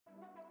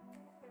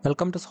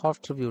Welcome to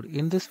Soft Review.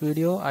 In this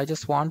video, I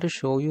just want to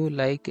show you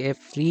like a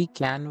free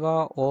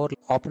Canva or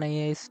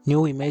OpenAI's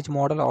new image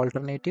model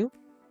alternative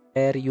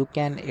where you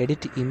can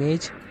edit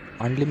image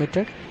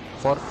unlimited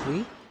for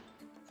free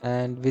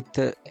and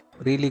with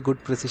really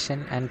good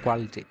precision and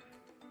quality.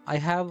 I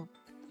have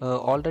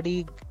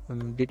already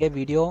did a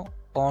video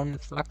on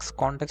FLUX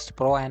KONTEXT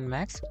Pro and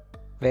Max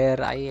where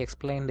I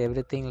explained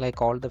everything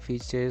like all the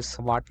features,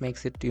 what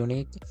makes it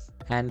unique,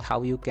 and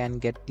how you can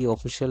get the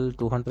official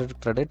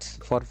 200 credits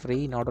for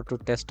free in order to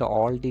test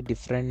all the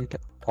different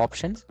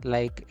options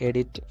like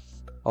edit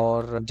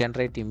or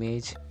generate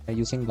image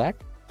using that.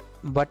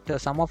 But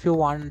some of you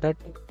wanted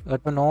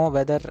to know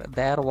whether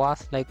there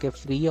was like a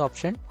free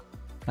option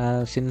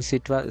since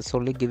it was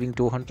only giving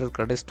 200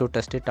 credits to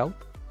test it out.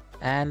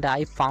 And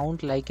I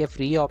found like a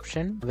free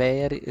option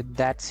where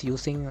that's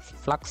using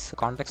FLUX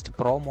KONTEXT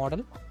Pro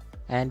model,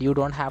 and you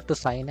don't have to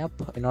sign up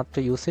in order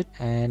to use it,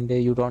 and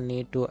you don't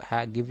need to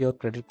give your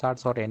credit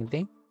cards or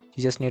anything.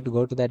 You just need to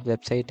go to that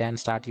website and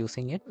start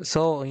using it.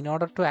 So in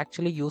order to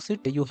actually use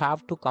it, you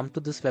have to come to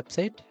this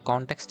website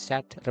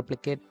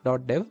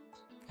kontext-chat.replicate.dev,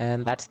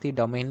 and that's the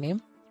domain name.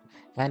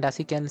 And as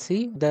you can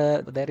see,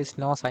 there is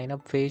no sign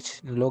up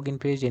page, login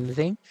page,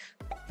 anything.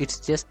 It's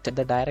just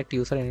the direct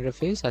user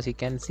interface. As you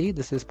can see,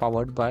 this is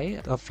powered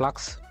by the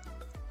FLUX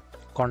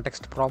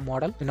KONTEXT Pro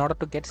model. In order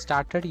to get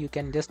started, you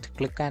can just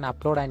click and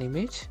upload an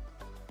image.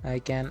 I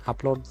can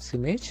upload this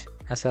image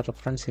as a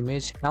reference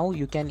image. Now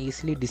you can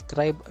easily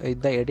describe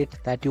the edit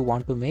that you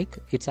want to make.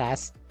 It's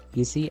as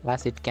easy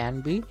as it can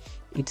be.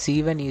 It's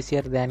even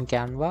easier than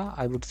Canva,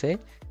 I would say,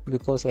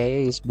 because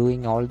AI is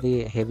doing all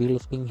the heavy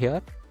lifting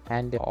here,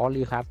 and all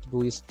you have to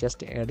do is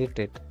just edit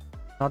it.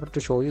 In order to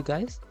show you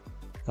guys,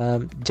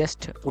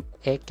 just put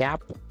a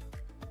cap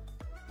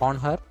on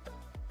her,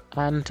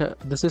 and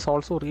this is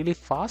also really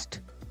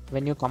fast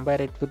when you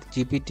compare it with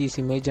GPT's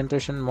image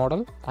generation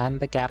model, and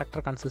the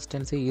character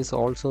consistency is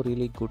also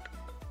really good.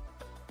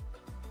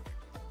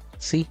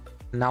 See,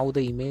 now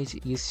the image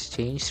is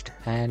changed,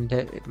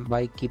 and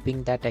by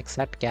keeping that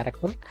exact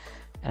character,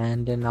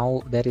 and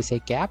now there is a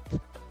cap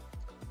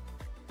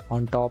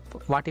on top.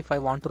 What if I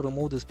want to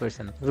remove this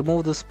person?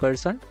 Remove this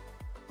person.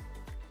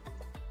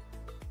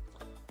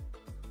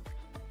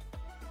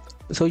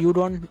 So you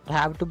don't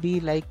have to be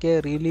like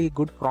a really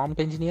good prompt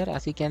engineer.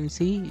 As you can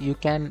see, you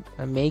can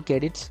make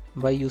edits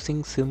by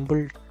using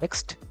simple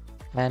text,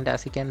 and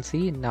as you can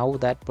see, now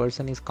that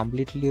person is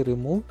completely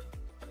removed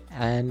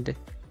and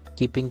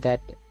keeping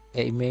that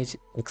image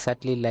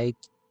exactly like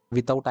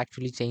without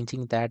actually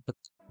changing that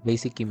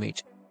basic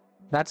image.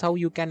 That's how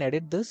you can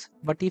edit this.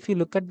 But if you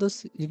look at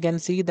this, you can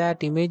see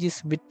that image is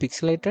a bit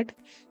pixelated.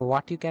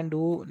 What you can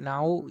do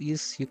now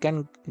is you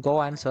can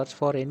go and search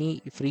for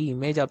any free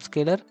image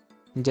upscaler.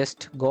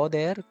 Just go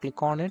there,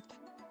 click on it,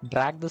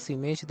 drag this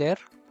image there,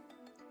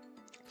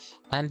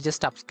 and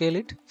just upscale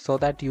it so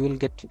that you will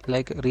get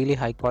like really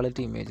high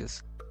quality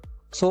images.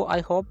 So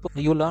I hope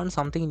you learned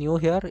something new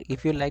here.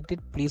 If you liked it,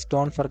 please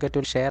don't forget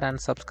to share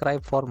and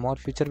subscribe for more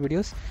future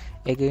videos.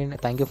 Again,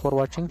 thank you for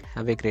watching.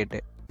 Have a great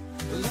day.